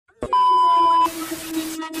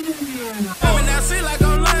mean, I see like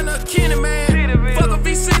I'm lying to Kenny, man. Fuck a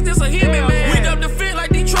V6, this a Hemi, man. We up the fit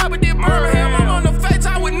like Detroit, but did Birmingham. I'm on the fat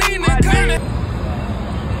time with Nina and Gunna.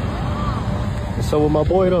 So with my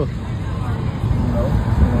boy though.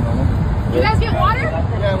 You guys get water?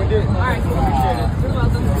 Yeah, we did. All right, cool. You're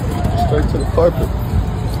welcome. Straight to the carpet.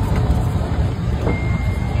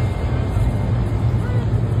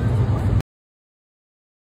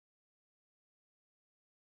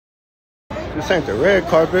 This ain't the red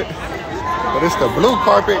carpet, but it's the blue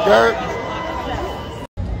carpet, Dirt.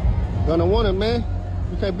 Gonna want it, man.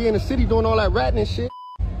 You can't be in the city doing all that ratting and shit.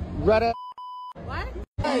 Rat ass. What?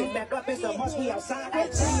 Back up, it's a must, we outside. I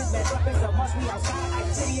tell you, back up, it's a must, we outside. I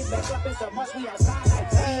tell you, back up, it's a must, we outside. I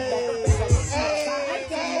tell you, back up,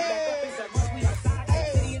 it's a must, we outside. I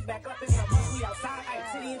tell you, back up, it's a must, we outside. I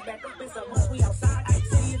tell you, back up, it's a must, we outside. I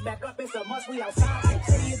tell you, back up, it's a must, we outside. I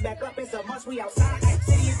tell you, back up, it's a must, we outside. I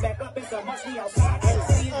tell you, back up, it's a must, we outside. I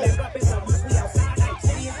tell you, back up, it's a must, we outside.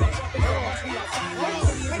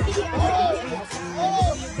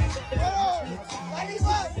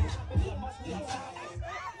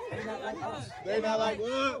 They not like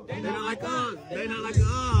what? They not like us. They not like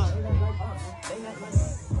us.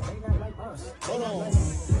 Hold on.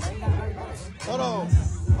 Hold on.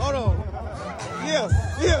 Hold on. Yeah.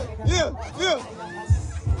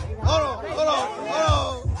 Hold on.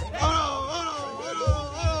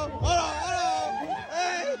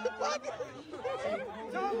 Hey, fuck it.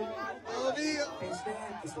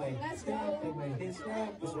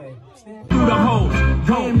 Through the hole,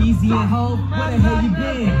 damn easy and hoe. Where the hell you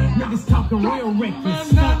been? Niggas talking real reckless,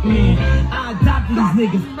 stuck man. I adopted these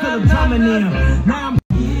niggas, put a drum in them. Now I'm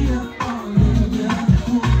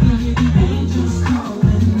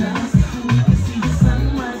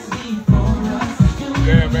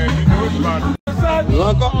yeah, man, you know it's about it.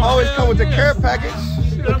 Uncle always come with the care package.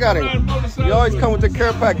 Look at him. You always come with the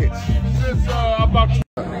care package. It's about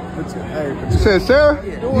You said Sarah?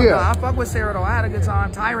 Yeah. I fuck with Sarah though. I had a good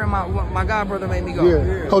time. Tyron, my god brother, made me go.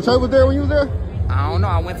 Yeah. Coach was there when you was there? I don't know.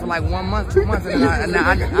 I went for like 1 month, 2 months, and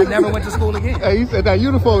I never went to school again. Hey, you said that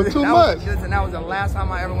uniform was 2 months. And that was the last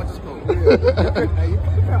time I ever went to school.